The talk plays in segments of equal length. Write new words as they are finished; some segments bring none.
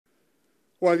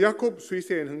While Yaacob,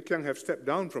 Suise, and Heng Kiang have stepped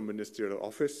down from ministerial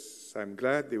office, I'm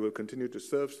glad they will continue to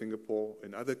serve Singapore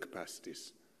in other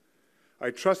capacities.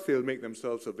 I trust they'll make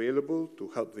themselves available to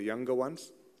help the younger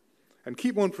ones and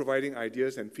keep on providing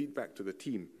ideas and feedback to the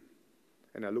team.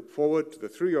 And I look forward to the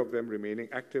three of them remaining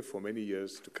active for many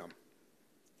years to come.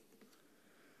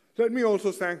 Let me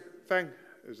also thank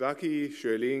Zaki,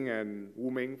 Hsien Loong, and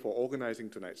Wu Meng for organizing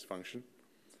tonight's function.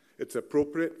 It's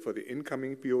appropriate for the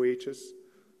incoming POHs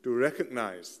to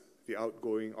recognize the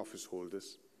outgoing office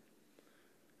holders.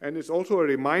 And it's also a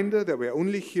reminder that we're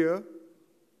only here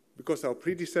because our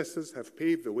predecessors have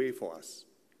paved the way for us.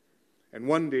 And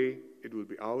one day, it will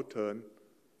be our turn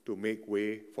to make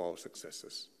way for our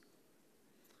successors.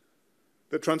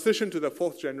 The transition to the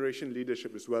fourth generation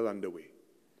leadership is well underway.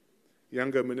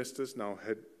 Younger ministers now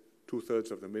head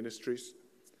 2/3 of the ministries,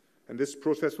 and this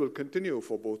process will continue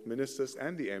for both ministers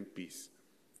and the MPs.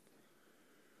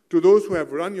 To those who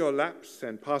have run your laps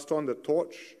and passed on the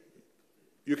torch,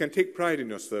 you can take pride in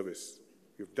your service.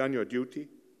 You've done your duty.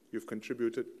 You've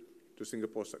contributed to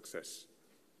Singapore's success.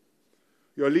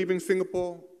 You're leaving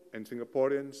Singapore and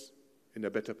Singaporeans in a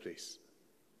better place.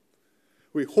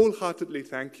 We wholeheartedly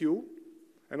thank you,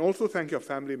 and also thank your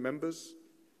family members,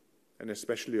 and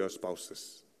especially your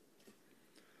spouses.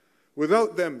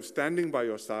 Without them standing by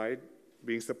your side,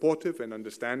 being supportive and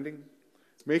understanding,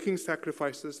 making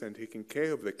sacrifices and taking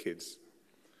care of the kids,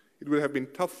 it would have been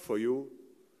tough for you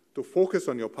to focus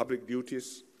on your public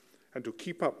duties and to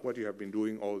keep up what you have been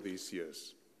doing all these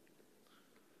years.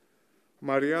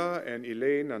 Maria and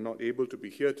Elaine are not able to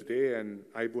be here today, and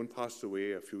Aibun passed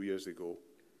away a few years ago,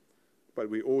 but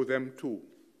we owe them too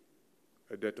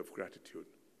a debt of gratitude.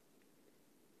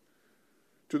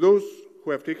 To those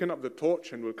who have taken up the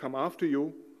torch and will come after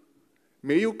you,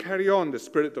 may you carry on the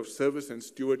spirit of service and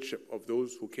stewardship of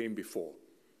those who came before.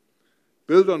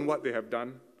 Build on what they have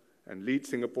done and lead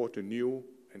Singapore to new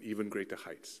and even greater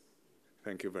heights.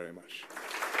 Thank you very much.